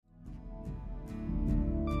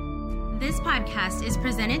This podcast is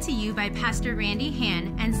presented to you by Pastor Randy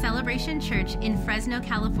Han and Celebration Church in Fresno,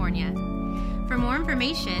 California. For more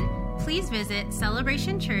information, please visit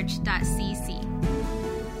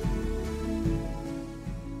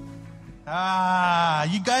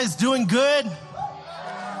celebrationchurch.cc. You guys doing good?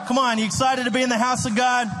 Come on, you excited to be in the house of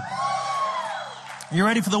God? You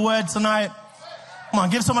ready for the word tonight? Come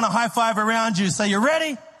on, give someone a high five around you. Say, you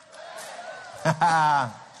ready?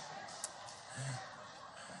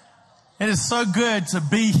 It is so good to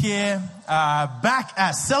be here back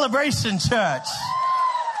at Celebration Church.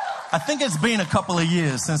 I think it's been a couple of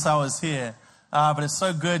years since I was here, but it's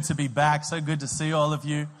so good to be back, so good to see all of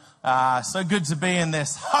you. So good to be in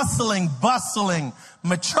this hustling, bustling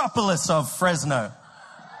metropolis of Fresno.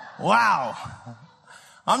 Wow.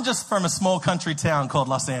 I'm just from a small country town called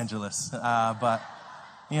Los Angeles, but,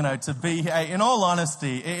 you know, to be here, in all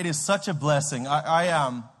honesty, it is such a blessing.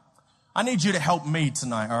 I need you to help me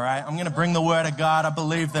tonight, all right? I'm going to bring the word of God. I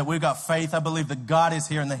believe that we've got faith. I believe that God is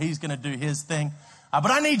here and that he's going to do his thing.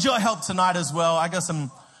 But I need your help tonight as well. I got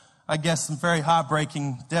some very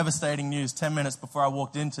heartbreaking, devastating news 10 minutes before I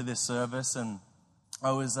walked into this service. And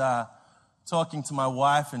I was talking to my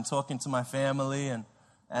wife and talking to my family and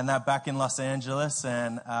that back in Los Angeles.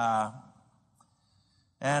 And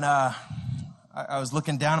I was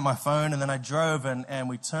looking down at my phone, and then I drove, and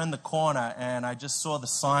we turned the corner, and I just saw the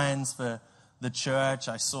signs for the church.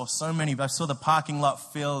 I saw the parking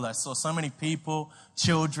lot filled. I saw so many people,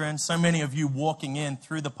 children, so many of you walking in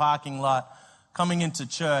through the parking lot, coming into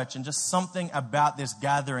church, and just something about this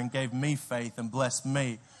gathering gave me faith and blessed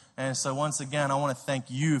me. And so once again, I want to thank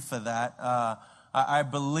you for that. I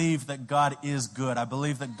believe that God is good. I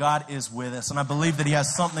believe that God is with us, and I believe that he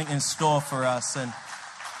has something in store for us. And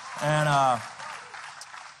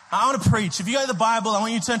I want to preach. If you go to the Bible, I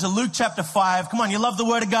want you to turn to Luke chapter 5. Come on, you love the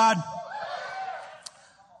Word of God?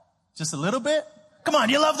 Just a little bit? Come on,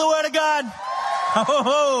 you love the Word of God?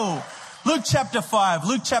 Oh, Luke chapter 5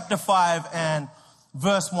 and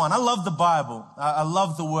verse 1. I love the Bible. I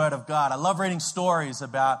love the Word of God. I love reading stories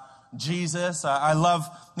about Jesus. I love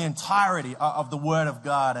the entirety of the Word of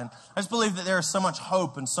God. And I just believe that there is so much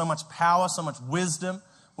hope and so much power, so much wisdom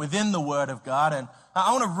within the Word of God. And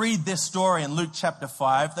I want to read this story in Luke chapter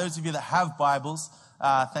 5. Those of you that have Bibles,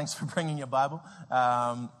 thanks for bringing your Bible.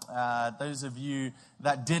 Those of you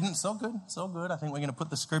that didn't, so good. I think we're going to put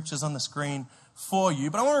the scriptures on the screen for you.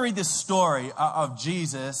 But I want to read this story of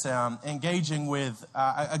Jesus engaging with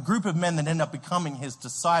a group of men that end up becoming his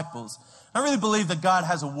disciples. I really believe that God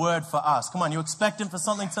has a word for us. Come on, you expecting for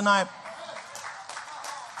something tonight?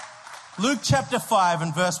 Luke chapter 5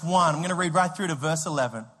 and verse 1. I'm going to read right through to verse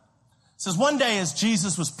 11. It says, one day as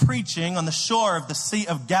Jesus was preaching on the shore of the Sea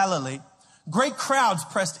of Galilee, great crowds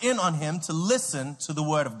pressed in on him to listen to the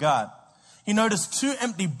word of God. He noticed 2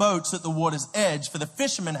 empty boats at the water's edge, for the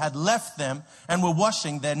fishermen had left them and were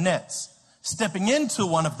washing their nets. Stepping into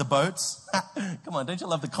one of the boats, come on, don't you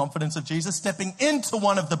love the confidence of Jesus? Stepping into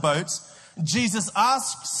one of the boats, Jesus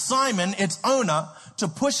asked Simon, its owner, to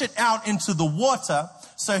push it out into the water.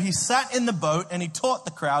 So he sat in the boat and he taught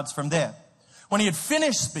the crowds from there. When he had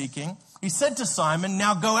finished speaking, he said to Simon,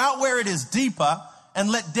 now go out where it is deeper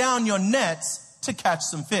and let down your nets to catch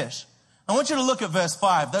some fish. I want you to look at verse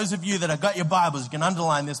 5. Those of you that have got your Bibles, you can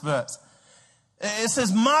underline this verse. It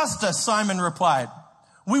says, Master, Simon replied,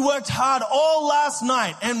 we worked hard all last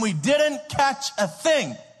night and we didn't catch a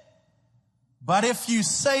thing. But if you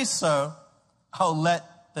say so, I'll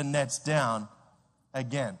let the nets down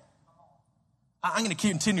again. I'm going to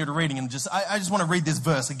continue to reading and I just want to read this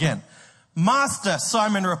verse again. Master,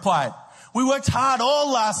 Simon replied, we worked hard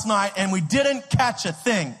all last night and we didn't catch a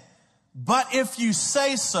thing. But if you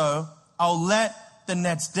say so, I'll let the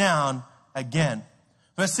nets down again.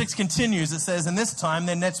 Verse 6 continues. It says, and this time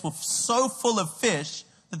their nets were so full of fish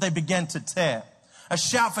that they began to tear. A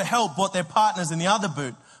shout for help brought their partners in the other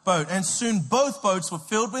boat, and soon both boats were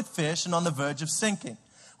filled with fish and on the verge of sinking.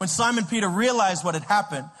 When Simon Peter realized what had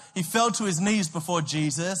happened, he fell to his knees before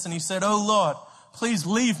Jesus and he said, oh Lord, please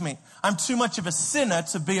leave me. I'm too much of a sinner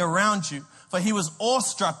to be around you. For he was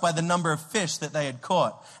awestruck by the number of fish that they had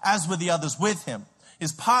caught, as were the others with him.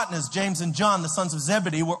 His partners, James and John, the sons of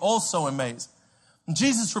Zebedee, were also amazed. And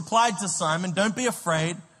Jesus replied to Simon, don't be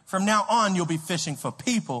afraid. From now on, you'll be fishing for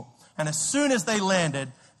people. And as soon as they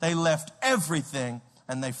landed, they left everything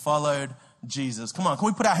and they followed Jesus. Come on, can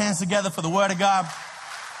we put our hands together for the word of God?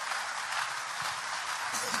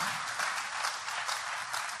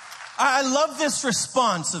 I love this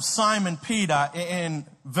response of Simon Peter in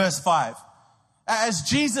verse 5. As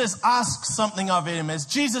Jesus asks something of him, as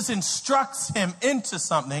Jesus instructs him into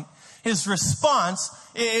something, his response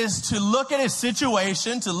is to look at his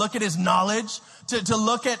situation, to look at his knowledge, to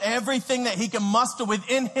look at everything that he can muster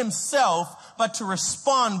within himself, but to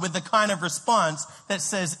respond with the kind of response that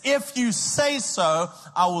says, if you say so,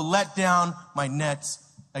 I will let down my nets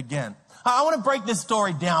again. I want to break this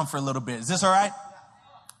story down for a little bit. Is this all right?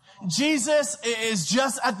 Jesus is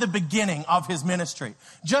just at the beginning of his ministry.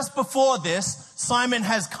 Just before this, Simon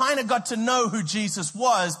has kind of got to know who Jesus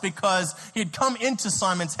was because he'd come into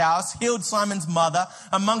Simon's house, healed Simon's mother.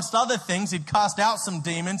 Amongst other things, he'd cast out some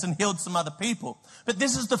demons and healed some other people. But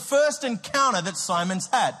this is the first encounter that Simon's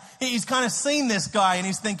had. He's kind of seen this guy and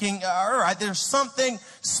he's thinking, all right, there's something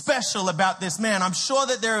special about this man. I'm sure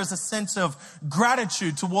that there is a sense of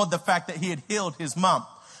gratitude toward the fact that he had healed his mom.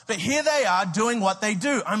 But here they are doing what they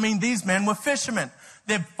do. I mean, these men were fishermen.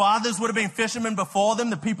 Their fathers would have been fishermen before them.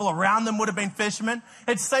 The people around them would have been fishermen.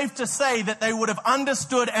 It's safe to say that they would have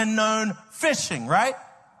understood and known fishing, right?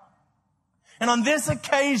 And on this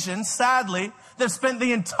occasion, sadly, they've spent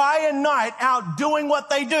the entire night out doing what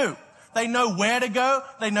they do. They know where to go.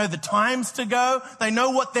 They know the times to go. They know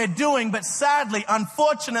what they're doing. But sadly,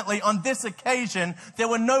 unfortunately, on this occasion, there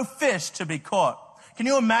were no fish to be caught. Can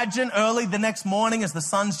you imagine early the next morning as the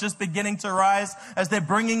sun's just beginning to rise, as they're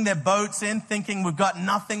bringing their boats in, thinking we've got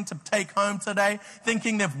nothing to take home today,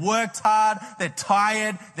 thinking they've worked hard, they're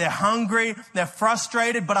tired, they're hungry, they're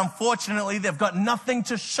frustrated, but unfortunately they've got nothing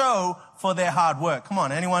to show for their hard work. Come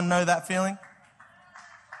on, anyone know that feeling?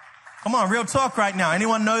 Come on, real talk right now.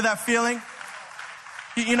 Anyone know that feeling?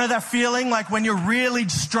 You know that feeling like when you're really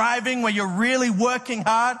striving, when you're really working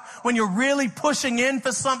hard, when you're really pushing in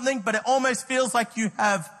for something, but it almost feels like you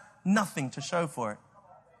have nothing to show for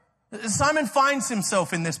it. Simon finds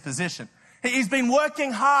himself in this position. He's been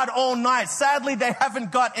working hard all night. Sadly, they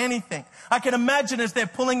haven't got anything. I can imagine as they're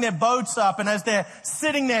pulling their boats up and as they're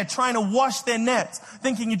sitting there trying to wash their nets,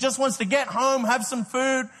 thinking he just wants to get home, have some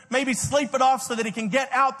food, maybe sleep it off so that he can get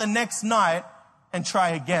out the next night and try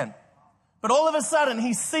again. But all of a sudden,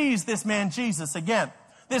 he sees this man Jesus again.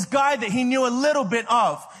 This guy that he knew a little bit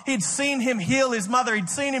of. He'd seen him heal his mother. He'd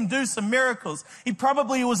seen him do some miracles. He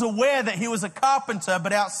probably was aware that he was a carpenter,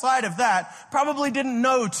 but outside of that, probably didn't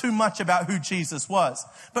know too much about who Jesus was.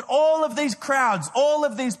 But all of these crowds, all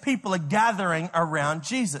of these people are gathering around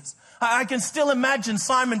Jesus. I can still imagine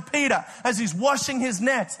Simon Peter as he's washing his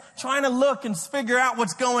nets, trying to look and figure out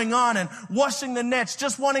what's going on and washing the nets,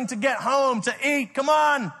 just wanting to get home to eat. Come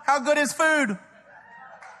on, how good is food?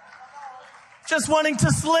 Just wanting to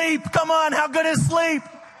sleep. Come on, how good is sleep?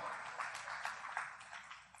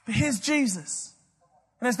 But here's Jesus.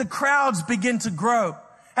 And as the crowds begin to grow,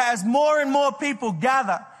 as more and more people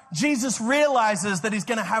gather, Jesus realizes that he's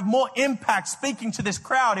going to have more impact speaking to this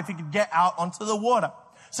crowd if he could get out onto the water.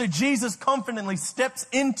 So Jesus confidently steps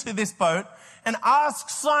into this boat and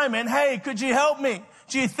asks Simon, hey, could you help me?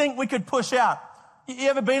 Do you think we could push out? You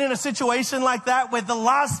ever been in a situation like that where the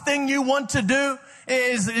last thing you want to do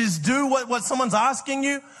is do what someone's asking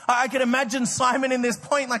you? I can imagine Simon in this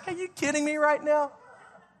point like, are you kidding me right now?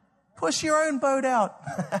 Push your own boat out.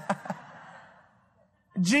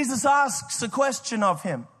 Jesus asks a question of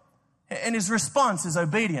him, and his response is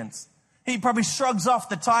obedience. He probably shrugs off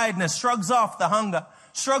the tiredness, shrugs off the hunger,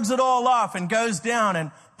 shrugs it all off and goes down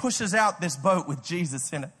and pushes out this boat with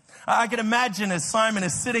Jesus in it. I can imagine as Simon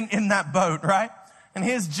is sitting in that boat, right? And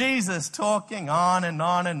here's Jesus talking on and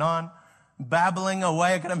on and on, babbling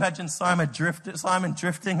away. I can imagine Simon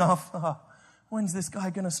drifting off. Oh, when's this guy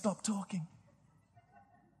going to stop talking?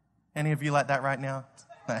 Any of you like that right now?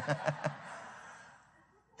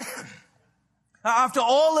 After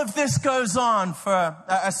all of this goes on for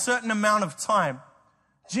a certain amount of time,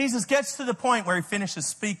 Jesus gets to the point where he finishes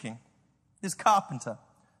speaking. This carpenter,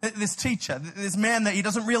 this teacher, this man that he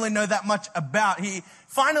doesn't really know that much about, he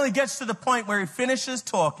finally gets to the point where he finishes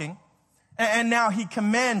talking, and now he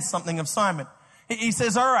commands something of Simon. He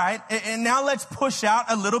says, all right, and now let's push out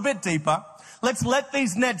a little bit deeper. Let's let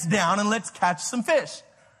these nets down and let's catch some fish.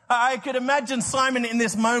 I could imagine Simon in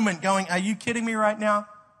this moment going, are you kidding me right now?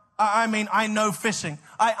 I mean, I know fishing.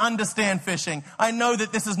 I understand fishing. I know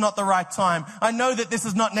that this is not the right time. I know that this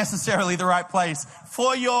is not necessarily the right place.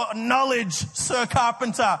 For your knowledge, Sir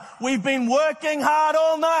Carpenter, we've been working hard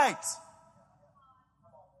all night.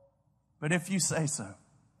 But if you say so,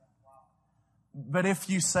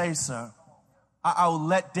 I will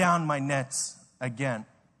let down my nets again.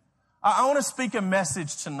 I want to speak a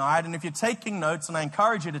message tonight, and if you're taking notes, and I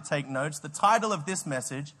encourage you to take notes, the title of this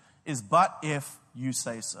message is But If You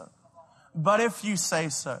Say So. But if you say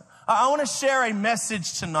so. I want to share a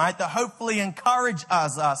message tonight that hopefully encourages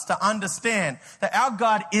us to understand that our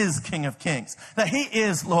God is King of Kings, that He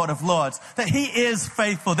is Lord of Lords, that He is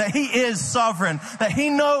faithful, that He is sovereign, that He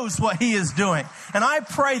knows what He is doing. And I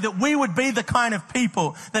pray that we would be the kind of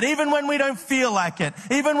people that even when we don't feel like it,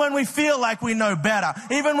 even when we feel like we know better,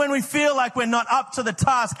 even when we feel like we're not up to the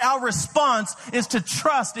task, our response is to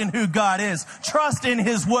trust in who God is, trust in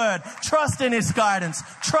His word, trust in His guidance,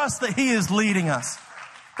 trust that He is leading us.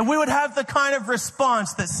 And we would have the kind of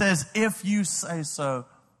response that says, if you say so,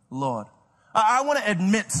 Lord. I want to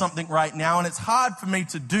admit something right now, and it's hard for me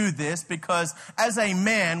to do this because as a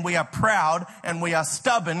man, we are proud and we are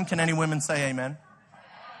stubborn. Can any women say amen?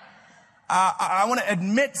 I want to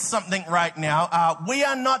admit something right now. We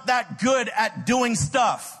are not that good at doing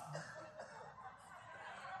stuff.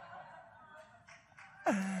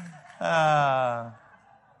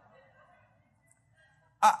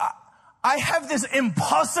 I have this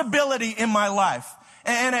impossibility in my life,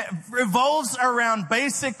 and it revolves around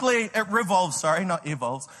it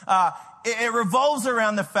revolves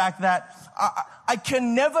around the fact that I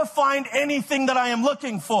can never find anything that I am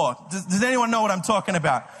looking for. Does anyone know what I'm talking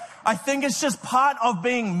about? I think it's just part of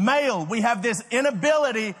being male. We have this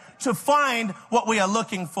inability to find what we are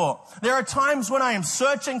looking for. There are times when I am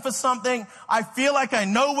searching for something, I feel like I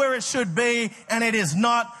know where it should be, and it is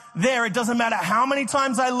not there. It doesn't matter how many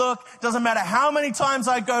times I look, doesn't matter how many times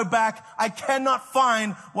I go back, I cannot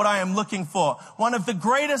find what I am looking for. One of the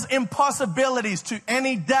greatest impossibilities to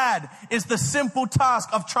any dad is the simple task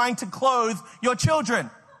of trying to clothe your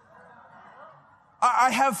children.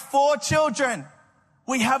 I have 4 children.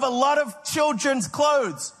 We have a lot of children's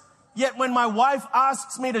clothes. Yet when my wife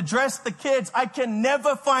asks me to dress the kids, I can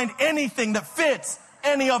never find anything that fits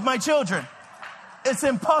any of my children. It's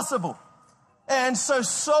impossible. And so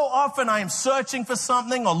often I am searching for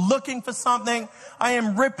something or looking for something. I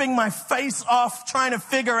am ripping my face off trying to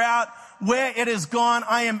figure out where it has gone.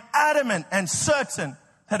 I am adamant and certain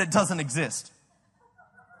that it doesn't exist.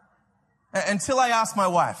 Until I ask my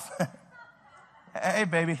wife, hey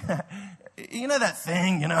baby, you know that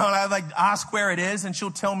thing, and I ask where it is and she'll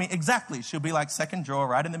tell me exactly. She'll be like, second drawer,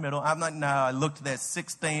 right in the middle. I'm like, no, I looked there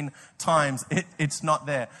 16 times. It's not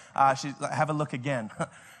there. She's like, have a look again.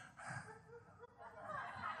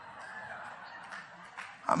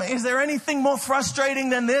 I mean, is there anything more frustrating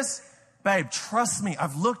than this? Babe, trust me,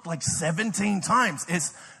 I've looked like 17 times.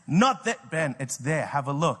 It's not there. Ben, it's there. Have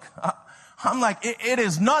a look. I'm like, it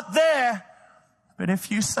is not there, but if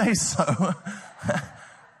you say so.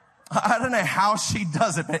 I don't know how she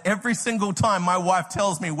does it, but every single time my wife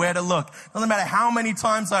tells me where to look. Doesn't matter how many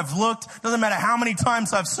times I've looked. Doesn't matter how many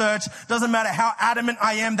times I've searched. Doesn't matter how adamant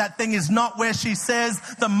I am that thing is not where she says.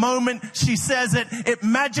 The moment she says it, it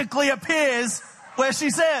magically appears where she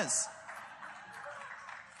says.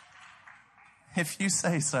 If you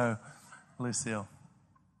say so, Lucille.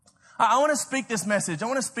 I want to speak this message. I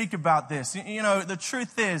want to speak about this. The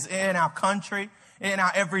truth is, in our country, in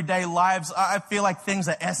our everyday lives, I feel like things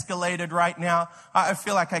are escalated right now. I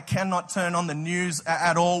feel like I cannot turn on the news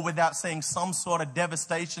at all without seeing some sort of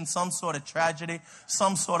devastation, some sort of tragedy,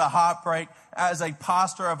 some sort of heartbreak. As a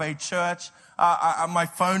pastor of a church, my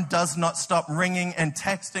phone does not stop ringing and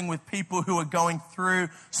texting with people who are going through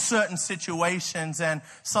certain situations. And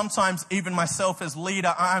sometimes even myself as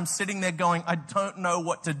leader, I'm sitting there going, I don't know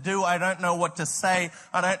what to do. I don't know what to say.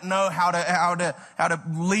 I don't know how to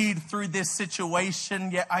lead through this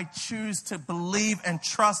situation. Yet I choose to believe and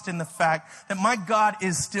trust in the fact that my God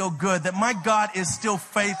is still good, that my God is still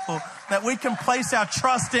faithful, that we can place our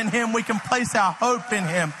trust in Him. We can place our hope in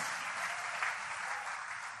Him.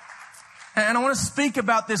 And I want to speak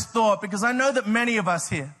about this thought because I know that many of us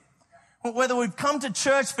here, whether we've come to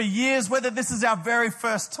church for years, whether this is our very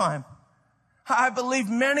first time, I believe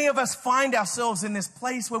many of us find ourselves in this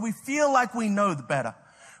place where we feel like we know the better.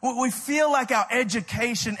 We feel like our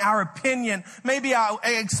education, our opinion, maybe our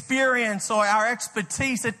experience or our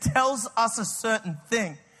expertise, it tells us a certain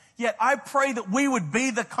thing. Yet I pray that we would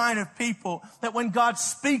be the kind of people that when God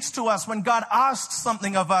speaks to us, when God asks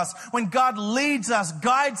something of us, when God leads us,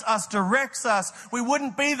 guides us, directs us, we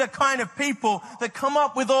wouldn't be the kind of people that come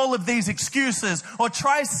up with all of these excuses or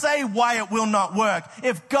try to say why it will not work.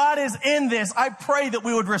 If God is in this, I pray that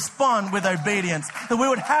we would respond with obedience, that we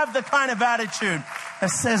would have the kind of attitude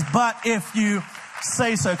that says, but if you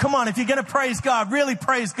say so. Come on, if you're going to praise God, really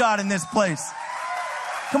praise God in this place.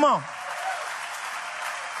 Come on.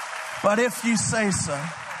 But if you say so, I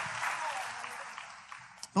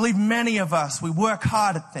believe many of us, we work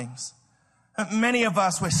hard at things. Many of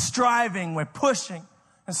us, we're striving, we're pushing.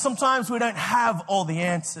 And sometimes we don't have all the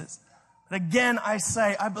answers. But again, I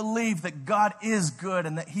say, I believe that God is good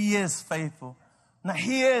and that He is faithful and that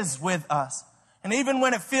He is with us. And even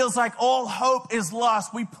when it feels like all hope is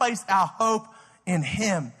lost, we place our hope in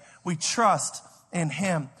Him. We trust in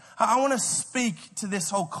Him. I want to speak to this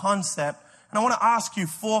whole concept, and I want to ask you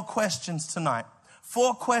 4 questions tonight.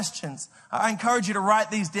 4 questions. I encourage you to write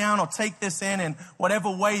these down or take this in whatever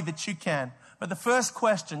way that you can. But the first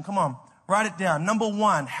question, come on, write it down. Number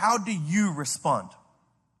 1, how do you respond?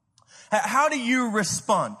 How do you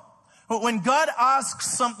respond? When God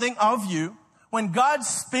asks something of you, when God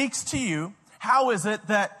speaks to you, how is it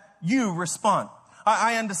that you respond?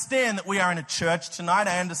 I understand that we are in a church tonight.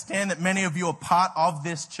 I understand that many of you are part of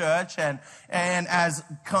this church, and as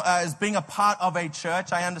being a part of a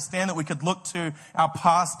church, I understand that we could look to our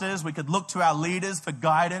pastors, we could look to our leaders for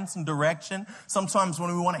guidance and direction. Sometimes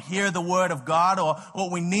when we want to hear the word of God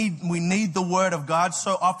or we need the word of God,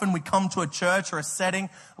 so often we come to a church or a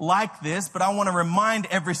setting like this. But I want to remind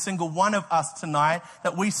every single one of us tonight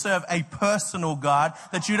that we serve a personal God,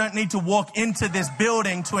 that you don't need to walk into this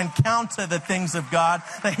building to encounter the things of God,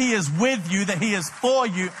 that He is with you, that He is for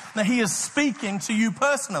you, that He is speaking to you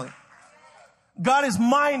personally. God is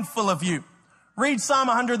mindful of you. Read Psalm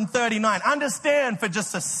 139. Understand for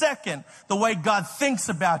just a second the way God thinks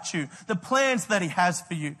about you, the plans that He has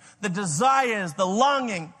for you, the desires, the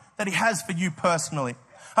longing that He has for you personally.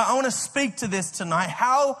 I want to speak to this tonight.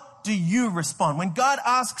 How do you respond? When God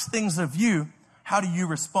asks things of you, how do you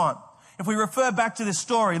respond? If we refer back to this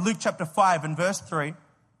story, Luke chapter 5 and verse 3,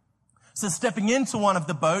 so stepping into one of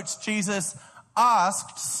the boats, Jesus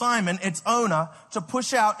asked Simon, its owner, to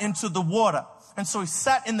push out into the water. And so he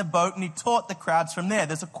sat in the boat and he taught the crowds from there.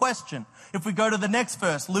 There's a question. If we go to the next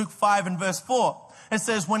verse, Luke 5 and verse 4, it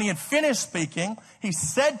says, when he had finished speaking, he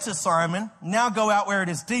said to Simon, now go out where it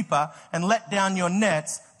is deeper and let down your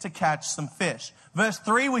nets to catch some fish. Verse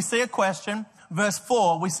 3, we see a question. Verse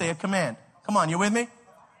 4, we see a command. Come on, you with me?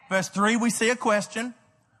 Verse 3, we see a question.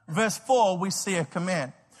 Verse 4, we see a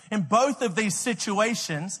command. In both of these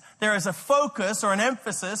situations, there is a focus or an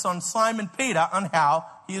emphasis on Simon Peter on how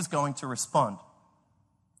he is going to respond.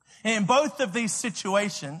 In both of these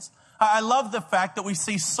situations, I love the fact that we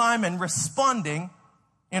see Simon responding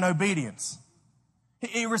in obedience.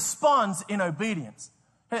 He responds in obedience.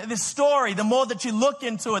 This story, the more that you look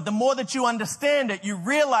into it, the more that you understand it, you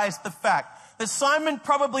realize the fact that Simon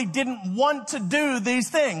probably didn't want to do these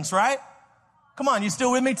things, right? Come on, you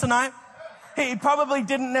still with me tonight? He probably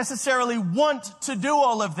didn't necessarily want to do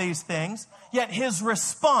all of these things, yet his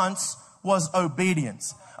response was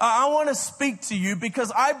obedience. I want to speak to you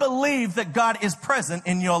because I believe that God is present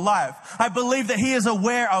in your life. I believe that He is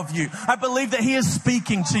aware of you. I believe that He is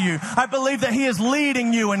speaking to you. I believe that He is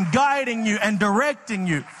leading you and guiding you and directing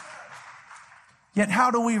you. Yet how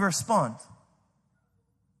do we respond?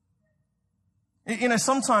 You know,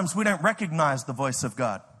 sometimes we don't recognize the voice of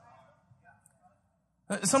God.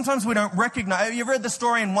 Sometimes we don't recognize. You've read the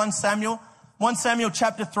story in 1 Samuel? 1 Samuel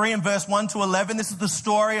chapter 3 and verse 1 to 11. This is the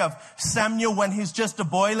story of Samuel when he's just a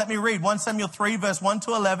boy. Let me read 1 Samuel 3 verse 1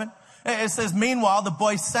 to 11. It says, meanwhile, the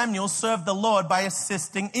boy Samuel served the Lord by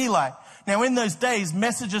assisting Eli. Now in those days,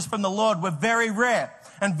 messages from the Lord were very rare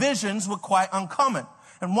and visions were quite uncommon.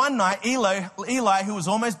 And one night, Eli, who was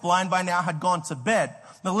almost blind by now, had gone to bed.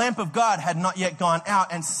 The lamp of God had not yet gone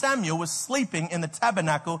out, and Samuel was sleeping in the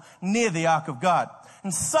tabernacle near the ark of God.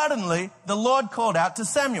 And suddenly, the Lord called out to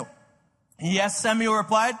Samuel. Yes, Samuel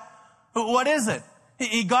replied. But what is it?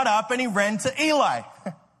 He got up and he ran to Eli.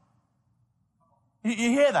 You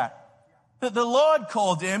hear that? The Lord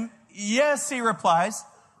called him. Yes, he replies,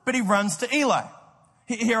 but he runs to Eli.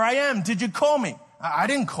 Here I am. Did you call me? I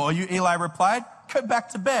didn't call you, Eli replied. Go back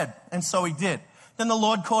to bed. And so he did. Then the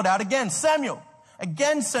Lord called out again, Samuel.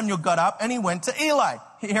 Again, Samuel got up and he went to Eli.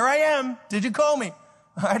 Here I am. Did you call me?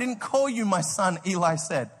 I didn't call you, my son, Eli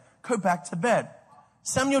said. Go back to bed.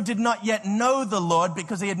 Samuel did not yet know the Lord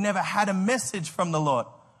because he had never had a message from the Lord.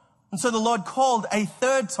 And so the Lord called a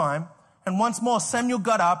third time, and once more Samuel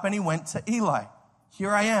got up and he went to Eli.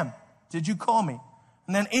 Here I am. Did you call me?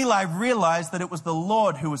 And then Eli realized that it was the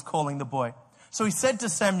Lord who was calling the boy. So he said to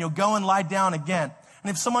Samuel, go and lie down again. And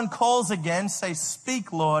if someone calls again, say,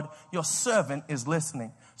 speak, Lord, your servant is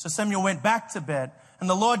listening. So Samuel went back to bed, and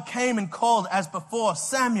the Lord came and called as before,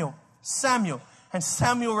 Samuel, Samuel. And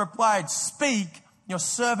Samuel replied, speak, your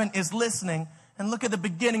servant is listening. And look at the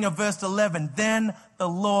beginning of verse 11. Then the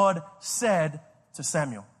Lord said to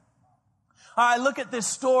Samuel. I look at this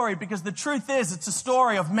story because the truth is it's a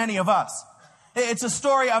story of many of us. It's a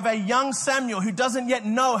story of a young Samuel who doesn't yet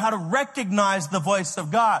know how to recognize the voice of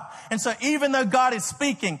God. And so even though God is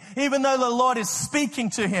speaking, even though the Lord is speaking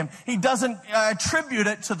to him, he doesn't attribute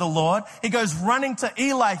it to the Lord. He goes running to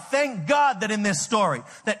Eli. Thank God that in this story,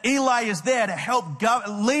 that Eli is there to help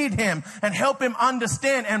lead him and help him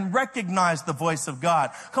understand and recognize the voice of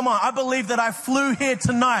God. Come on, I believe that I flew here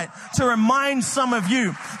tonight to remind some of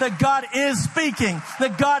you that God is speaking,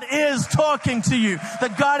 that God is talking to you,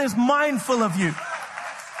 that God is mindful of you.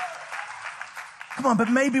 Come on,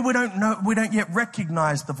 but maybe we don't yet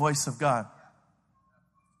recognize the voice of God.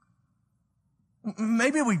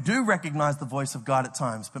 Maybe we do recognize the voice of God at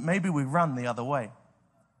times, but maybe we run the other way.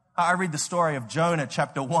 I read the story of Jonah,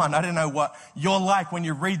 chapter 1. I don't know what you're like when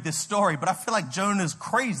you read this story, but I feel like Jonah's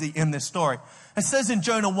crazy in this story. It says in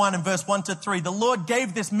Jonah 1 and verse 1 to 3, the Lord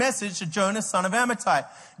gave this message to Jonah, son of Amittai.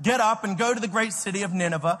 Get up and go to the great city of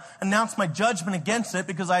Nineveh, announce my judgment against it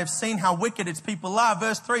because I have seen how wicked its people are.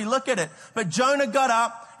 Verse 3, look at it. But Jonah got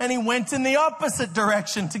up and he went in the opposite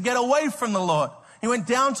direction to get away from the Lord. He went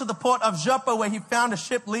down to the port of Joppa where he found a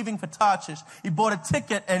ship leaving for Tarshish. He bought a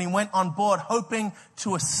ticket and he went on board hoping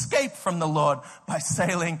to escape from the Lord by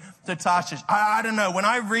sailing to Tarshish. I don't know. When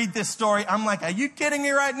I read this story, I'm like, are you kidding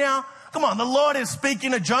me right now? Come on, the Lord is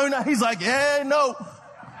speaking to Jonah. He's like, yeah, no,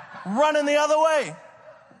 running the other way.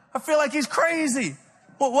 I feel like he's crazy.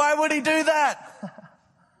 Well, why would he do that?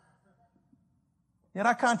 Yet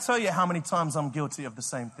I can't tell you how many times I'm guilty of the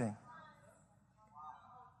same thing.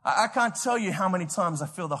 I can't tell you how many times I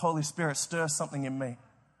feel the Holy Spirit stir something in me.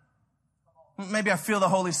 Maybe I feel the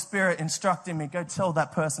Holy Spirit instructing me, go tell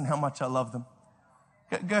that person how much I love them.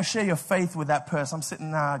 Go share your faith with that person. I'm sitting,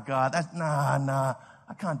 God,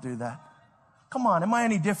 I can't do that. Come on, am I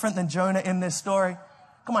any different than Jonah in this story?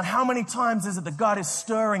 Come on, how many times is it that God is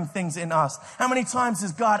stirring things in us? How many times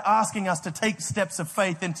is God asking us to take steps of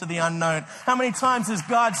faith into the unknown? How many times is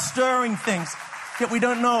God stirring things, yet we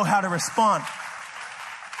don't know how to respond?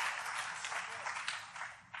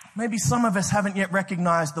 Maybe some of us haven't yet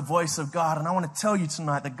recognized the voice of God, and I want to tell you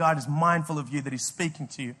tonight that God is mindful of you, that he's speaking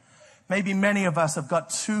to you. Maybe many of us have got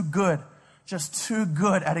too good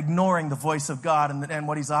at ignoring the voice of God and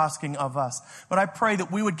what he's asking of us. But I pray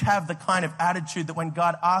that we would have the kind of attitude that when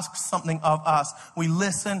God asks something of us, we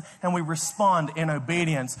listen and we respond in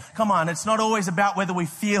obedience. Come on, it's not always about whether we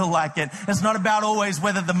feel like it. It's not about always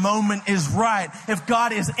whether the moment is right. If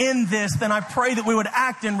God is in this, then I pray that we would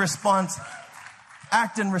act and respond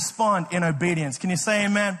in obedience. Can you say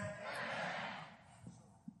amen?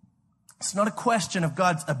 It's not a question of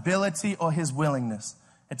God's ability or his willingness.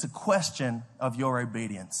 It's a question of your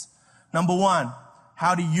obedience. Number one,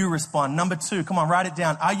 how do you respond? Number two, come on, write it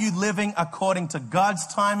down. Are you living according to God's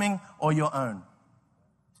timing or your own?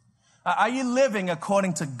 Are you living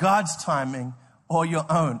according to God's timing or your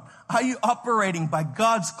own? Are you operating by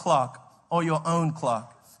God's clock or your own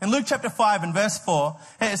clock? In Luke chapter 5 and verse 4,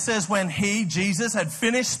 it says, when he, Jesus, had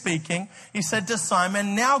finished speaking, he said to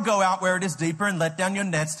Simon, now go out where it is deeper and let down your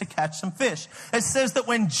nets to catch some fish. It says that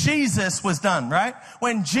when Jesus was done, right?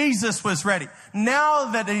 When Jesus was ready.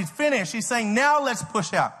 Now that he's finished, he's saying, now let's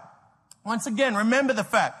push out. Once again, remember the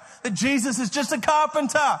fact that Jesus is just a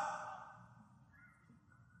carpenter.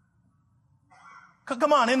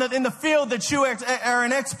 Come on, in the field that you are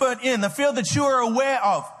an expert in, the field that you are aware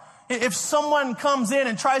of. If someone comes in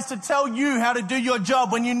and tries to tell you how to do your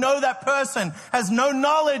job when you know that person has no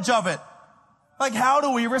knowledge of it, like how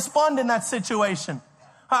do we respond in that situation?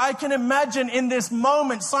 I can imagine in this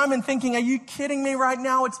moment, Simon thinking, are you kidding me right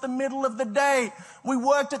now? It's the middle of the day. We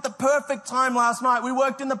worked at the perfect time last night. We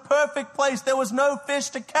worked in the perfect place. There was no fish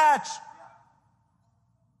to catch.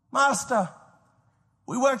 Master,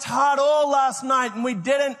 we worked hard all last night and we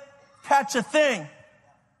didn't catch a thing.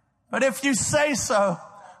 But if you say so,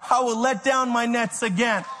 I will let down my nets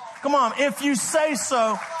again. Come on, if you say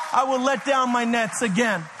so, I will let down my nets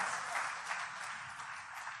again.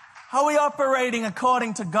 Are we operating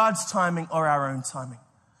according to God's timing or our own timing?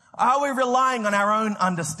 Are we relying on our own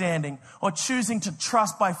understanding or choosing to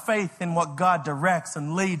trust by faith in what God directs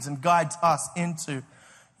and leads and guides us into?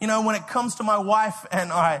 You know, when it comes to my wife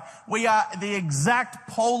and I, we are the exact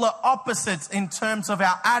polar opposites in terms of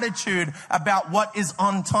our attitude about what is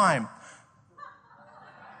on time.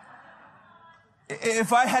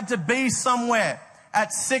 If I had to be somewhere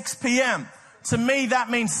at 6 p.m., to me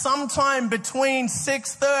that means sometime between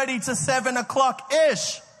 6:30 to 7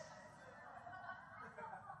 o'clock-ish.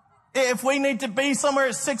 If we need to be somewhere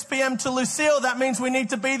at 6 p.m. to Lucille, that means we need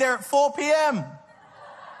to be there at 4 p.m.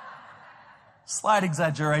 Slight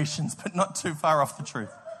exaggerations, but not too far off the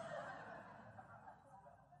truth.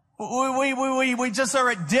 We just are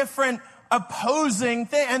at different opposing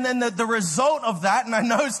thing. And then the result of that, and I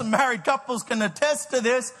know some married couples can attest to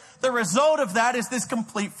this, the result of that is this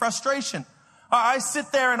complete frustration. I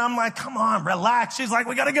sit there and I'm like, come on, relax. She's like,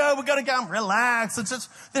 we gotta go. Relax. It's just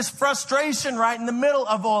this frustration right in the middle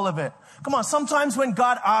of all of it. Come on, sometimes when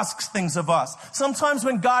God asks things of us, sometimes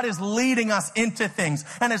when God is leading us into things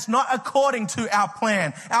and it's not according to our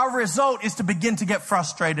plan, our result is to begin to get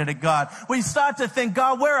frustrated at God. We start to think,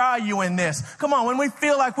 God, where are you in this? Come on, when we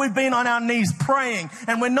feel like we've been on our knees praying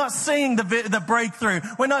and we're not seeing the breakthrough,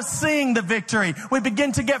 we're not seeing the victory, we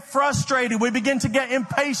begin to get frustrated, we begin to get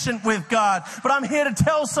impatient with God. But I'm here to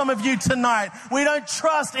tell some of you tonight, we don't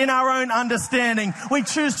trust in our own understanding. We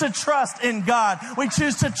choose to trust in God. We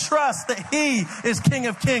choose to trust that He is King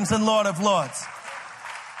of Kings and Lord of Lords.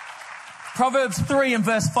 Proverbs 3 and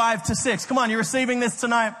verse 5 to 6. Come on, you receiving this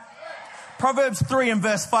tonight? Proverbs 3 and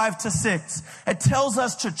verse 5 to 6. It tells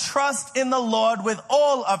us to trust in the Lord with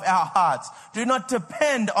all of our hearts. Do not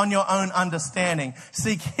depend on your own understanding.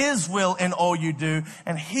 Seek His will in all you do,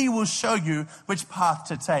 and He will show you which path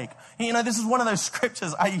to take. You know, this is one of those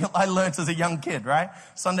scriptures I learned as a young kid, right?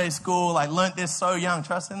 Sunday school, I learned this so young.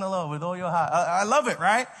 Trust in the Lord with all your heart. I love it,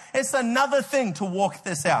 right? It's another thing to walk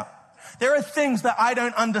this out. There are things that I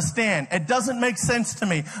don't understand. It doesn't make sense to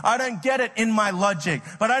me. I don't get it in my logic.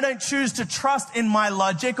 But I don't choose to trust in my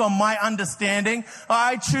logic or my understanding.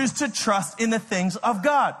 I choose to trust in the things of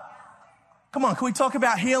God. Come on, can we talk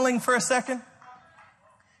about healing for a second?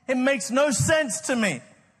 It makes no sense to me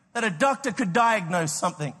that a doctor could diagnose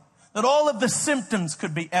something, that all of the symptoms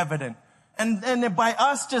could be evident. And by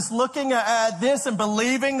us just looking at this and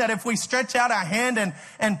believing that if we stretch out our hand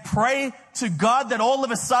and pray to God, that all of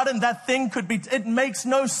a sudden that thing could be, it makes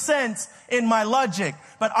no sense in my logic.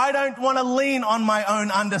 But I don't want to lean on my own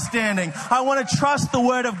understanding. I want to trust the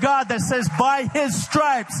word of God that says by His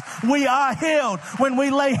stripes we are healed. When we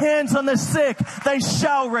lay hands on the sick, they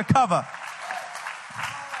shall recover.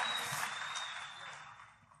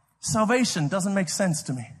 Salvation doesn't make sense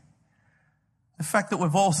to me. The fact that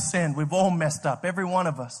we've all sinned, we've all messed up, every one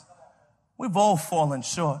of us. We've all fallen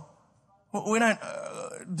short. We don't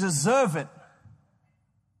deserve it.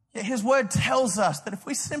 Yet His word tells us that if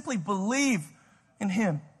we simply believe in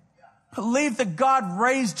Him, believe that God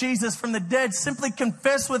raised Jesus from the dead, simply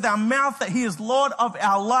confess with our mouth that He is Lord of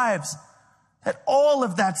our lives, that all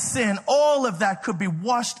of that sin, all of that could be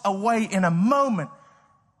washed away in a moment,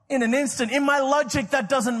 in an instant. In my logic, that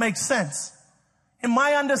doesn't make sense. In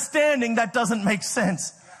my understanding, that doesn't make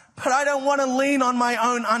sense. But I don't want to lean on my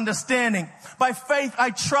own understanding. By faith,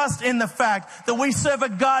 I trust in the fact that we serve a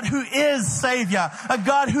God who is Savior, a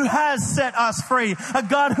God who has set us free, a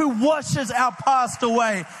God who washes our past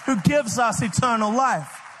away, who gives us eternal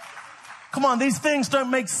life. Come on, these things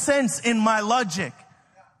don't make sense in my logic.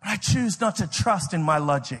 But I choose not to trust in my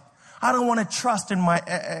logic. I don't want to trust in my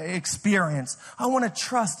experience. I want to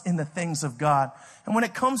trust in the things of God. And when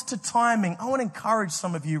it comes to timing, I want to encourage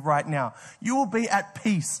some of you right now. You will be at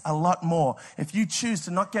peace a lot more if you choose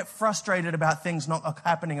to not get frustrated about things not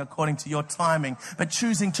happening according to your timing, but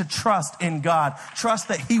choosing to trust in God. Trust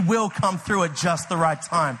that He will come through at just the right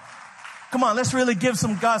time. Come on, let's really give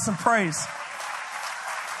God some praise.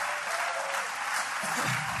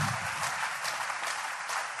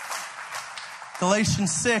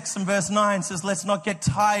 Galatians 6 and verse 9 says, let's not get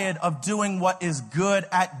tired of doing what is good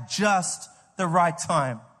at just the right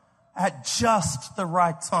time. At just the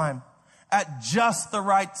right time. At just the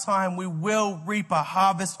right time, we will reap a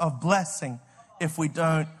harvest of blessing if we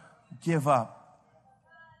don't give up.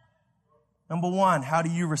 Number one, how do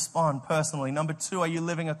you respond personally? Number two, are you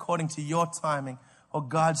living according to your timing or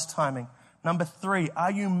God's timing? Number three,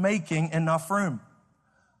 are you making enough room?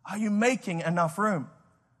 Are you making enough room?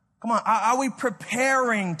 Come on, are we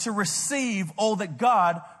preparing to receive all that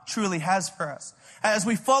God truly has for us? As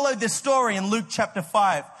we follow this story in Luke chapter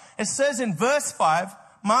 5, it says in verse 5,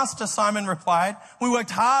 Master, Simon replied, we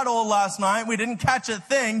worked hard all last night. We didn't catch a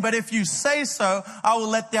thing, but if you say so, I will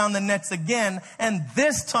let down the nets again. And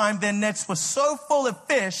this time their nets were so full of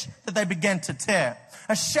fish that they began to tear.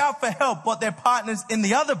 A shout for help brought their partners in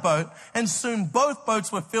the other boat, and soon both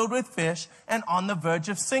boats were filled with fish and on the verge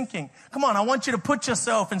of sinking. Come on, I want you to put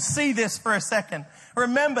yourself and see this for a second.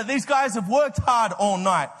 Remember, these guys have worked hard all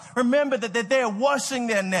night. Remember that they're there washing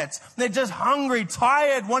their nets. They're just hungry,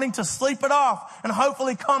 tired, wanting to sleep it off and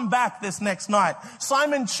hopefully come back this next night.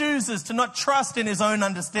 Simon chooses to not trust in his own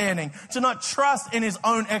understanding, to not trust in his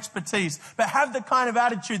own expertise, but have the kind of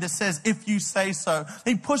attitude that says, if you say so.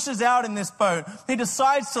 He pushes out in this boat. He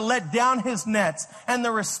decides to let down his nets. And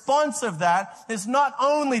the response of that is not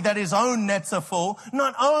only that his own nets are full,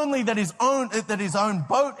 not only that his own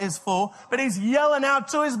boat is full, but he's yelling out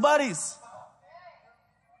to his buddies.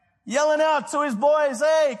 yelling out to his boys,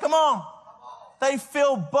 hey, come on. They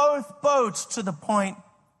filled both boats to the point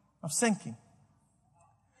of sinking.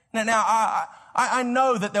 Now, I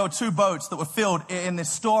know that there were 2 boats that were filled in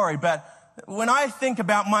this story, but when I think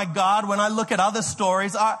about my God, when I look at other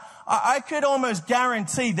stories, I could almost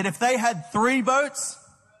guarantee that if they had 3 boats,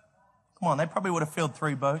 come on, they probably would have filled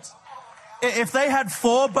 3 boats. If they had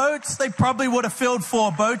 4 boats, they probably would have filled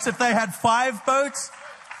 4 boats. If they had 5 boats,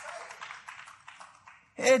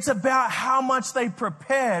 it's about how much they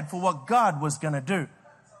prepared for what God was going to do.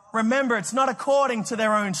 Remember, it's not according to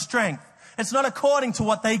their own strength. It's not according to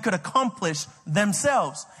what they could accomplish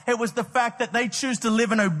themselves. It was the fact that they choose to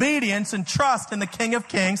live in obedience and trust in the King of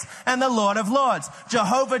Kings and the Lord of Lords.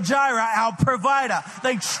 Jehovah Jireh, our provider.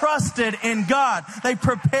 They trusted in God. They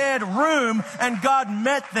prepared room and God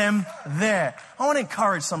met them there. I want to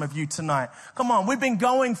encourage some of you tonight. Come on, we've been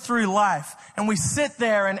going through life and we sit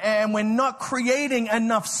there and we're not creating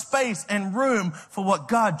enough space and room for what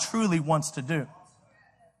God truly wants to do.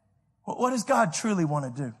 What does God truly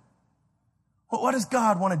want to do? What does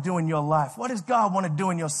God want to do in your life? What does God want to do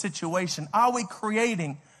in your situation? Are we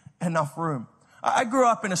creating enough room? I grew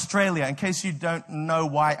up in Australia, in case you don't know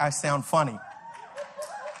why I sound funny.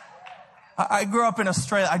 I grew up in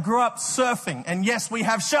Australia. I grew up surfing, and yes, we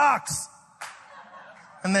have sharks.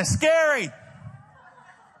 And they're scary.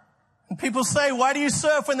 And people say, why do you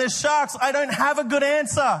surf when there's sharks? I don't have a good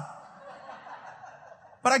answer.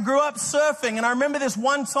 But I grew up surfing, and I remember this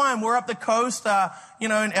one time we're up the coast,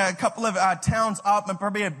 in a couple of towns up, and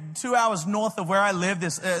probably 2 hours north of where I live,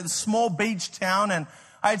 this small beach town, and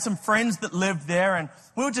I had some friends that lived there, and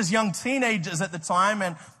we were just young teenagers at the time,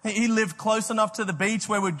 and he lived close enough to the beach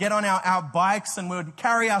where we'd get on our bikes and we would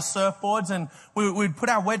carry our surfboards and we'd put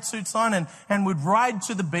our wetsuits on and we'd ride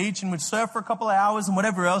to the beach and we'd surf for a couple of hours and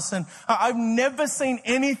whatever else. And I've never seen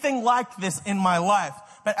anything like this in my life.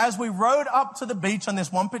 But as we rode up to the beach on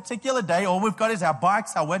this one particular day, all we've got is our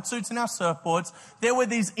bikes, our wetsuits, and our surfboards. There were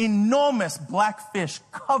these enormous black fish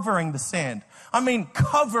covering the sand. I mean,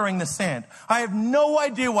 covering the sand. I have no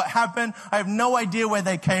idea what happened. I have no idea where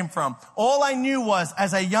they came from. All I knew was,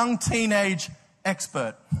 as a young teenage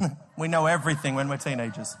expert, we know everything when we're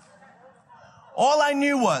teenagers. All I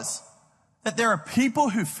knew was that there are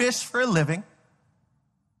people who fish for a living,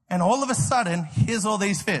 and all of a sudden, here's all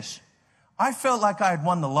these fish. I felt like I had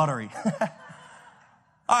won the lottery.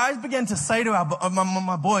 I began to say to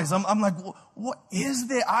my boys, I'm like, what is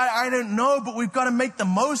there? I don't know, but we've got to make the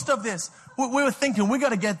most of this. We were thinking, we got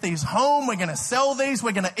to get these home. We're going to sell these.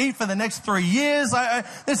 We're going to eat for the next 3 years.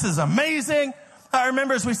 This is amazing. I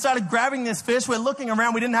remember as we started grabbing this fish, we're looking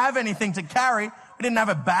around. We didn't have anything to carry. We didn't have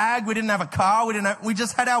a bag. We didn't have a car. We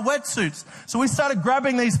just had our wetsuits. So we started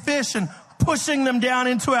grabbing these fish and pushing them down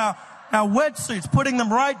into our wetsuits, putting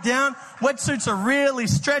them right down. Wetsuits are really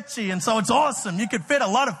stretchy, and so it's awesome. You could fit a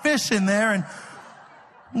lot of fish in there,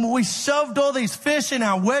 and we shoved all these fish in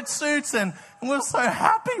our wetsuits, and we were so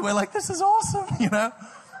happy. We're like, this is awesome,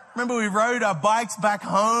 Remember, we rode our bikes back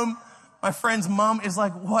home. My friend's mum is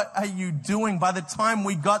like, what are you doing? By the time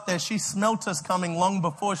we got there, she smelt us coming long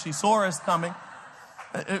before she saw us coming.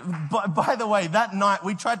 By the way, that night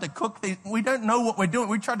we tried to cook these. We don't know what we're doing.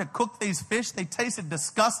 We tried to cook these fish. They tasted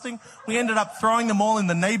disgusting. We ended up throwing them all in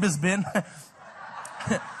the neighbor's bin.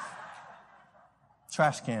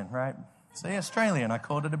 Trash can, right? See, Australian, I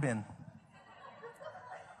called it a bin.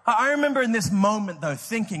 I remember in this moment, though,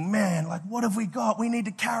 thinking, man, like, what have we got? We need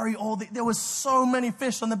to carry there was so many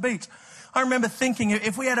fish on the beach. I remember thinking,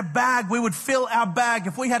 if we had a bag, we would fill our bag.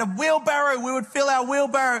 If we had a wheelbarrow, we would fill our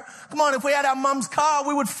wheelbarrow. Come on, if we had our mum's car,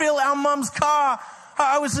 we would fill our mum's car.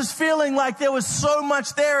 I was just feeling like there was so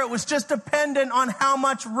much there. It was just dependent on how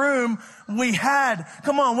much room we had.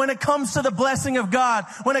 Come on, when it comes to the blessing of God,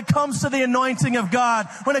 when it comes to the anointing of God,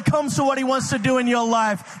 when it comes to what He wants to do in your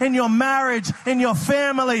life, in your marriage, in your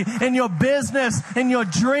family, in your business, in your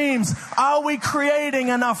dreams, are we creating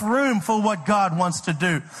enough room for what God wants to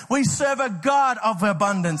do? We serve a God of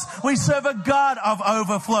abundance. We serve a God of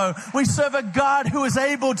overflow. We serve a God who is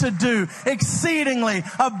able to do exceedingly,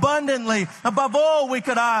 abundantly, above all we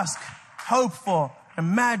could ask, hope for,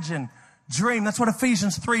 imagine, dream. That's what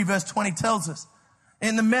Ephesians 3 verse 20 tells us.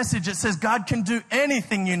 In the Message, it says God can do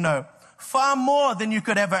anything far more than you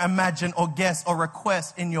could ever imagine or guess or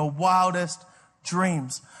request in your wildest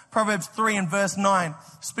dreams. Proverbs 3 and verse 9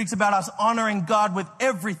 speaks about us honoring God with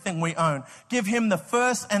everything we own. Give him the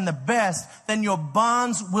first and the best, then your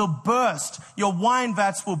barns will burst. Your wine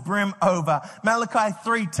vats will brim over. Malachi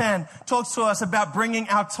 3:10 talks to us about bringing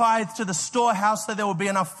our tithe to the storehouse so there will be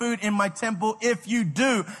enough food in my temple. If you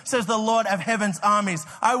do, says the Lord of heaven's armies,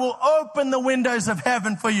 I will open the windows of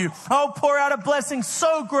heaven for you. I'll pour out a blessing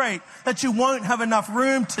so great that you won't have enough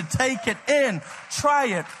room to take it in. Try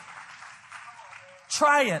it.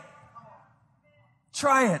 Try it.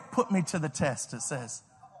 Try it. Put me to the test, it says.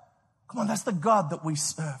 Come on, that's the God that we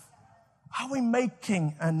serve. Are we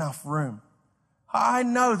making enough room? I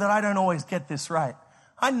know that I don't always get this right.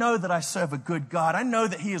 I know that I serve a good God. I know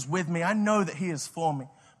that he is with me. I know that he is for me.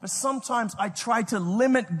 But sometimes I try to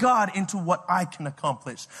limit God into what I can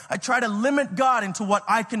accomplish. I try to limit God into what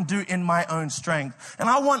I can do in my own strength. And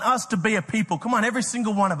I want us to be a people. Come on, every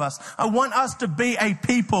single one of us. I want us to be a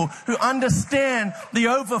people who understand the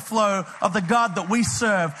overflow of the God that we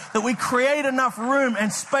serve. That we create enough room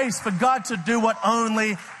and space for God to do what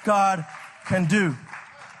only God can do.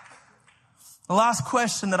 The last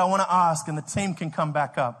question that I want to ask, and the team can come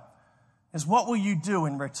back up, is what will you do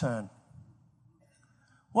in return?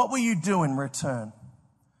 What will you do in return?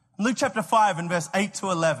 In Luke chapter 5 and verse 8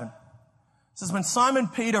 to 11, it says, when Simon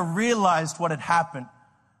Peter realized what had happened,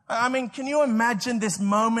 I mean, can you imagine this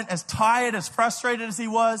moment, as tired, as frustrated as he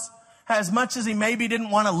was, as much as he maybe didn't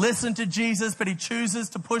want to listen to Jesus, but he chooses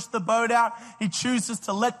to push the boat out. He chooses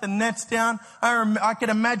to let the nets down. I can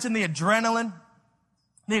imagine the adrenaline,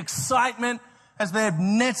 the excitement as their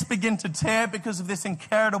nets begin to tear because of this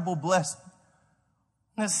incredible blessing.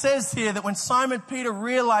 And it says here that when Simon Peter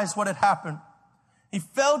realized what had happened, he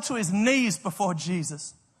fell to his knees before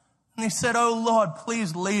Jesus. And he said, oh Lord,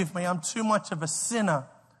 please leave me. I'm too much of a sinner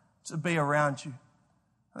to be around you.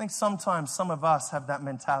 I think sometimes some of us have that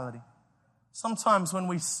mentality. Sometimes when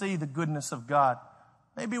we see the goodness of God,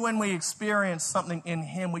 maybe when we experience something in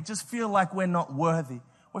him, we just feel like we're not worthy.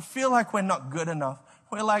 We feel like we're not good enough.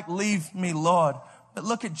 We're like, leave me, Lord. But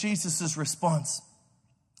look at Jesus' response.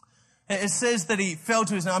 It says that he fell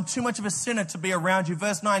to his knees. I'm too much of a sinner to be around you.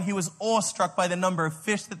 Verse 9, he was awestruck by the number of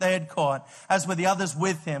fish that they had caught, as were the others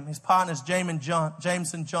with him. His partners,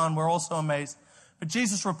 James and John, were also amazed. But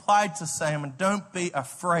Jesus replied to Simon, don't be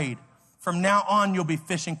afraid. From now on, you'll be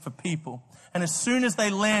fishing for people. And as soon as they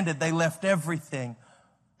landed, they left everything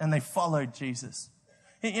and they followed Jesus.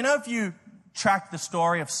 You know, if you track the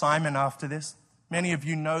story of Simon after this, many of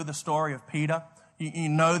you know the story of Peter. You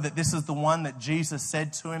know that this is the one that Jesus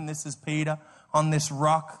said to him, this is Peter, on this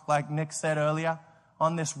rock, like Nick said earlier,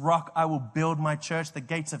 on this rock I will build my church. The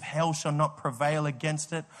gates of hell shall not prevail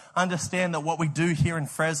against it. Understand that what we do here in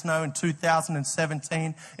Fresno in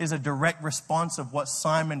 2017 is a direct response of what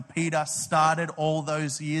Simon Peter started all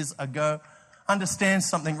those years ago. Understand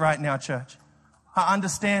something right now, church.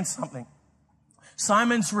 Understand something.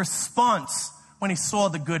 Simon's response when he saw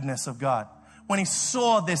the goodness of God, when he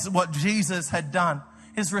saw this, what Jesus had done,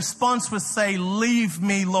 his response was say, leave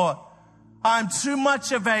me, Lord. I'm too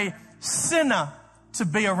much of a sinner to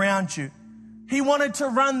be around you. He wanted to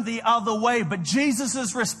run the other way, but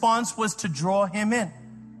Jesus' response was to draw him in.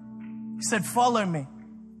 He said, follow me.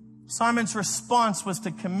 Simon's response was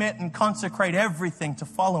to commit and consecrate everything to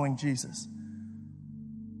following Jesus.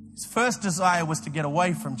 His first desire was to get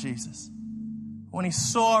away from Jesus. When he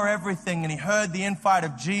saw everything and he heard the invite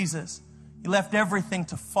of Jesus, he left everything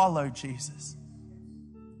to follow Jesus.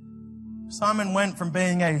 Simon went from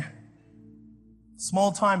being a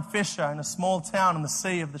small-time fisher in a small town on the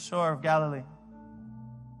sea of the shore of Galilee.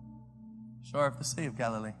 Shore of the Sea of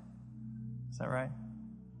Galilee. Is that right?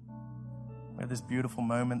 We have this beautiful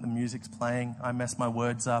moment, the music's playing, I mess my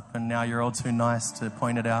words up, and now you're all too nice to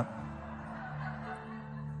point it out.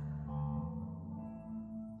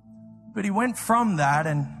 But he went from that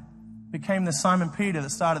and became the Simon Peter that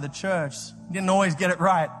started the church. He didn't always get it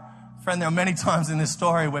right. Friend, there are many times in this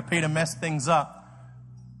story where Peter messed things up.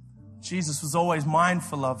 Jesus was always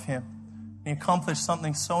mindful of him. He accomplished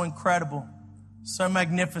something so incredible, so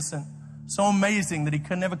magnificent, so amazing that he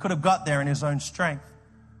never could have got there in his own strength.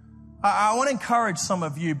 I want to encourage some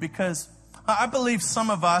of you because I believe some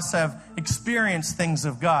of us have experienced things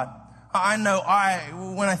of God. I know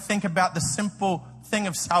when I think about the simple thing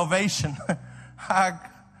of salvation, I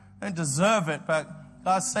don't deserve it, but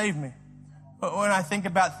God saved me. But when I think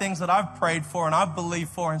about things that I've prayed for and I've believed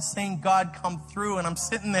for and seen God come through, and I'm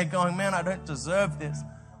sitting there going, man, I don't deserve this.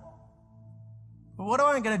 But what am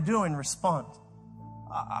I going to do in response?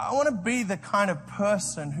 I want to be the kind of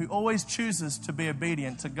person who always chooses to be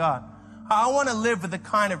obedient to God. I want to live with the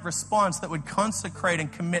kind of response that would consecrate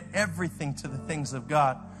and commit everything to the things of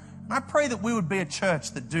God. And I pray that we would be a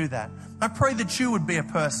church that do that. I pray that you would be a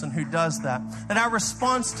person who does that. That our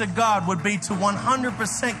response to God would be to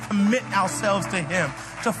 100% commit ourselves to Him,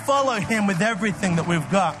 to follow Him with everything that we've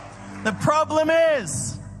got. The problem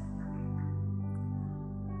is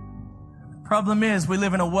we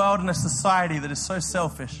live in a world and a society that is so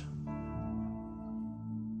selfish.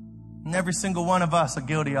 And every single one of us are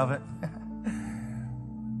guilty of it.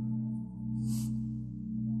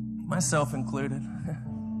 Myself included.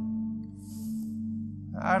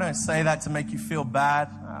 I don't say that to make you feel bad.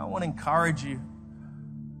 I want to encourage you.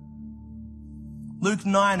 Luke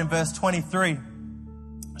 9 and verse 23,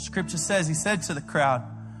 Scripture says, He said to the crowd,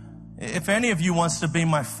 if any of you wants to be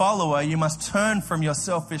my follower, you must turn from your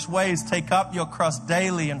selfish ways, take up your cross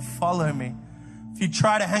daily and follow me. If you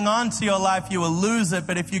try to hang on to your life, you will lose it.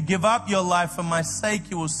 But if you give up your life for my sake,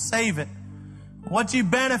 you will save it. What do you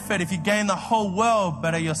benefit if you gain the whole world,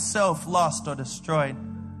 but are yourself lost or destroyed?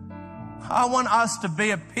 I want us to be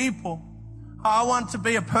a people. I want to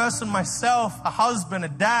be a person myself, a husband, a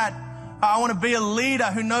dad. I want to be a leader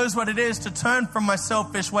who knows what it is to turn from my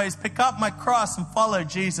selfish ways, pick up my cross and follow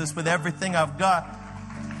Jesus with everything I've got.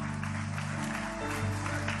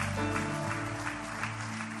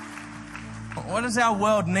 What does our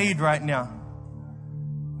world need right now?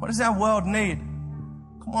 What does our world need?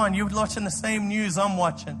 Come on, you're watching the same news I'm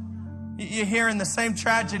watching. You're hearing the same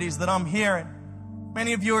tragedies that I'm hearing.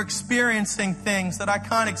 Many of you are experiencing things that I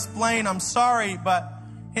can't explain. I'm sorry, but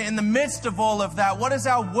in the midst of all of that, what is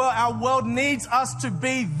our world? Our world needs us to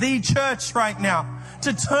be the church right now.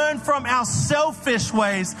 To turn from our selfish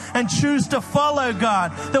ways and choose to follow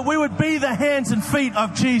God. That we would be the hands and feet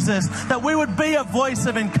of Jesus. That we would be a voice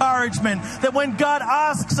of encouragement. That when God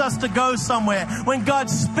asks us to go somewhere, when God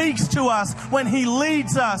speaks to us, when He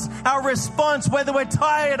leads us, our response, whether we're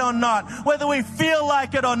tired or not, whether we feel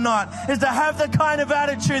like it or not, is to have the kind of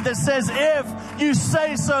attitude that says, if you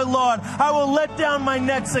say so, Lord, I will let down my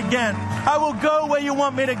nets again. I will go where you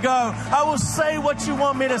want me to go. I will say what you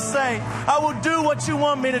want me to say. I will do what you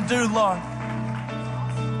want me to do, Lord.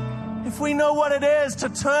 If we know what it is to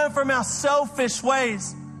turn from our selfish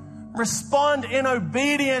ways, respond in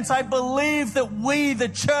obedience, I believe that we, the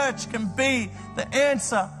church, can be the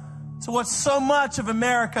answer to what so much of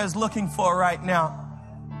America is looking for right now.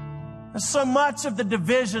 There's so much of the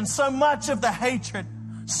division, so much of the hatred,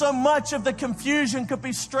 so much of the confusion could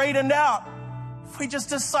be straightened out if we just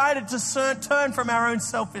decided to turn from our own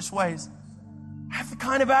selfish ways. Have the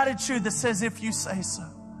kind of attitude that says, if you say so.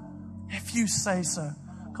 If you say so.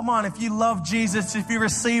 Come on, if you love Jesus, if you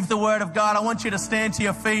receive the word of God, I want you to stand to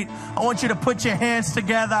your feet. I want you to put your hands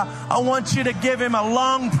together. I want you to give Him a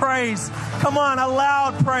long praise. Come on, a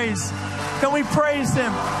loud praise. Can we praise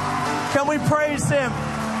Him? Can we praise Him?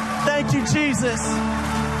 Thank you, Jesus.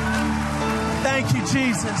 Thank you,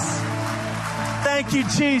 Jesus. Thank you,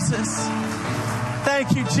 Jesus.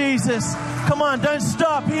 Thank you, Jesus. Come on, don't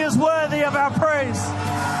stop. He is worthy of our praise.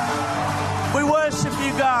 We worship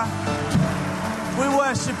you, God. We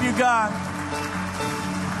worship you, God.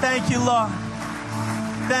 Thank you, Lord.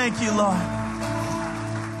 Thank you, Lord.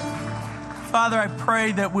 Father, I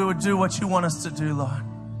pray that we would do what you want us to do, Lord.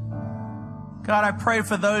 God, I pray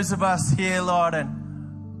for those of us here, Lord, and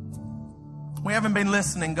we haven't been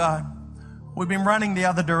listening, God. We've been running the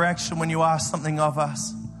other direction when you ask something of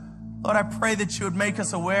us. Lord, I pray that you would make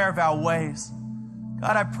us aware of our ways.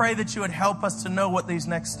 God, I pray that you would help us to know what these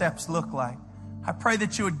next steps look like. I pray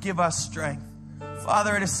that you would give us strength.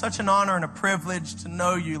 Father, it is such an honor and a privilege to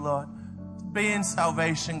know you, Lord, to be in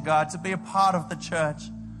salvation, God, to be a part of the church.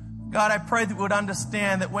 God, I pray that we would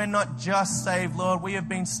understand that we're not just saved, Lord, we have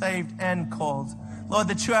been saved and called. Lord,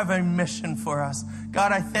 that you have a mission for us.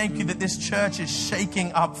 God, I thank you that this church is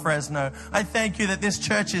shaking up Fresno. I thank you that this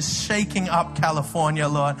church is shaking up California,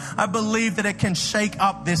 Lord. I believe that it can shake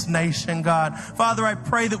up this nation, God. Father, I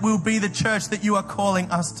pray that we'll be the church that you are calling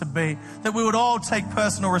us to be, that we would all take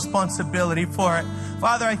personal responsibility for it.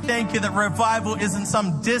 Father, I thank you that revival isn't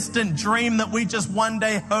some distant dream that we just one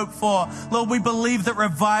day hope for. Lord, we believe that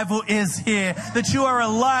revival is here, that you are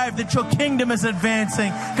alive, that your kingdom is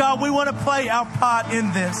advancing. God, we want to play our part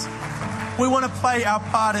in this. We want to play our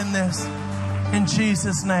part in this. In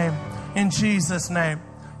Jesus' name. In Jesus' name.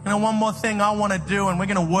 You know, one more thing I want to do, and we're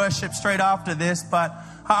going to worship straight after this, but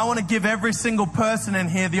I want to give every single person in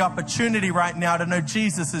here the opportunity right now to know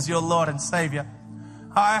Jesus is your Lord and Savior.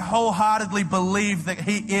 I wholeheartedly believe that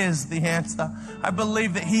He is the answer. I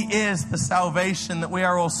believe that He is the salvation that we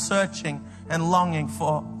are all searching and longing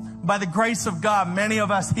for. By the grace of God, many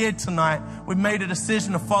of us here tonight, we've made a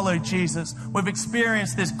decision to follow Jesus. We've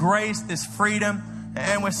experienced this grace, this freedom,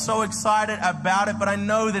 and we're so excited about it. But I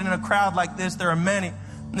know that in a crowd like this, there are many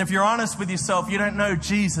And if you're honest with yourself, you don't know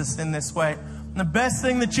Jesus in this way. And the best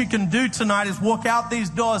thing that you can do tonight is walk out these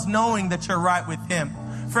doors knowing that you're right with Him.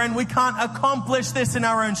 Friend, we can't accomplish this in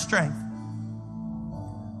our own strength.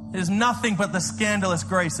 It is nothing but the scandalous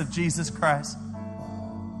grace of Jesus Christ.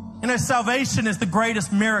 You know, salvation is the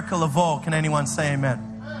greatest miracle of all. Can anyone say amen?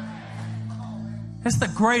 It's the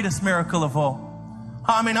greatest miracle of all.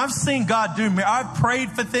 I mean, I've seen God do miracles. I've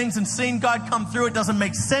prayed for things and seen God come through. It doesn't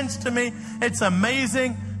make sense to me. It's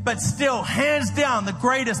amazing. But still, hands down, the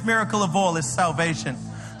greatest miracle of all is salvation.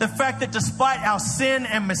 The fact that despite our sin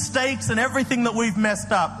and mistakes and everything that we've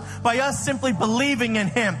messed up, by us simply believing in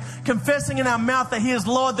Him, confessing in our mouth that He is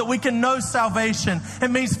Lord, that we can know salvation. It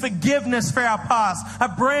means forgiveness for our past, a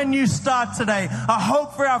brand new start today, a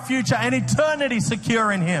hope for our future, and eternity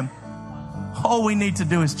secure in Him. All we need to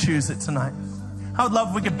do is choose it tonight. I would love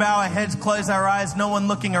if we could bow our heads, close our eyes, no one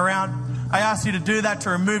looking around. I ask you to do that to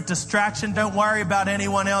remove distraction. Don't worry about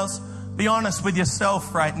anyone else. Be honest with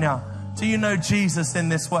yourself right now. Do you know Jesus in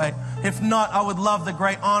this way? If not, I would love the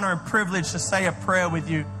great honor and privilege to say a prayer with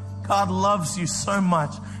you. God loves you so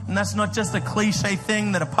much. And that's not just a cliche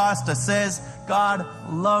thing that a pastor says. God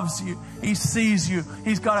loves you. He sees you.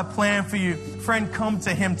 He's got a plan for you. Friend, come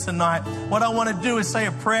to Him tonight. What I want to do is say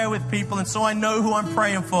a prayer with people, and so I know who I'm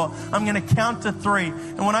praying for. I'm going to count to 3.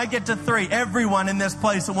 And when I get to 3, everyone in this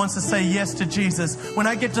place that wants to say yes to Jesus, when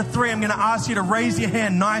I get to 3, I'm going to ask you to raise your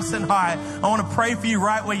hand nice and high. I want to pray for you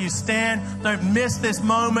right where you stand. Don't miss this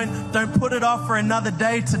moment. Don't put it off for another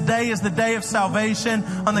day. Today is the day of salvation.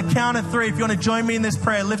 On the count of 3, if you want to join me in this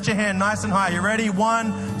prayer, lift your hand nice and high. You ready?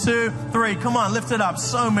 1, 2, 3. Come on, lift it up.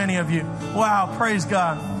 So many of you. Wow, praise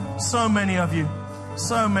God. So many of you.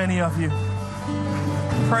 So many of you.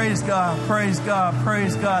 Praise God. Praise God.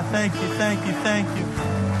 Praise God. Thank you. Thank you. Thank you.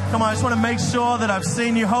 Come on, I just want to make sure that I've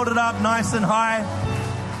seen you. Hold it up nice and high.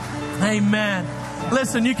 Amen.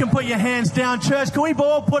 Listen, you can put your hands down. Church, can we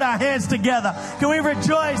all put our hands together? Can we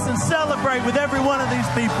rejoice and celebrate with every one of these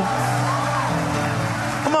people?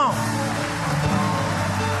 Come on.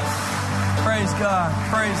 Praise God.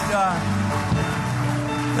 Praise God.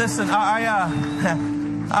 Listen,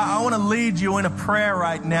 I want to lead you in a prayer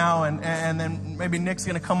right now, and then maybe Nick's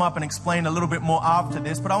going to come up and explain a little bit more after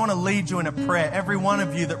this, but I want to lead you in a prayer. Every one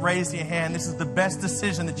of you that raised your hand, this is the best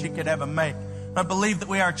decision that you could ever make. I believe that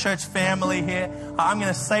we are a church family here. I'm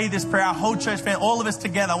going to say this prayer, our whole church family, all of us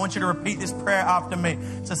together. I want you to repeat this prayer after me.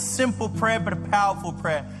 It's a simple prayer, but a powerful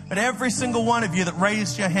prayer. But every single one of you that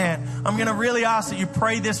raised your hand, I'm going to really ask that you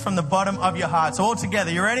pray this from the bottom of your heart. So all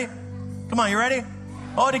together, you ready? Come on, you ready?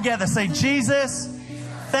 All together, say, Jesus,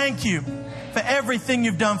 thank you for everything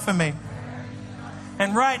you've done for me.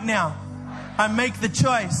 And right now, I make the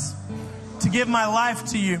choice to give my life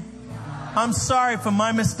to you. I'm sorry for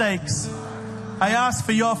my mistakes. I ask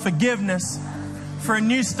for your forgiveness for a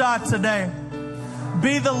new start today.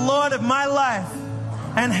 Be the Lord of my life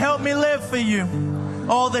and help me live for you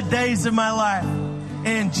all the days of my life.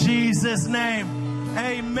 In Jesus' name,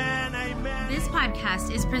 amen. This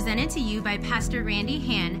podcast is presented to you by Pastor Randy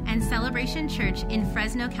Hann and Celebration Church in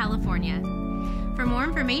Fresno, California. For more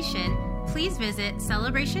information, please visit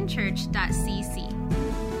celebrationchurch.cc.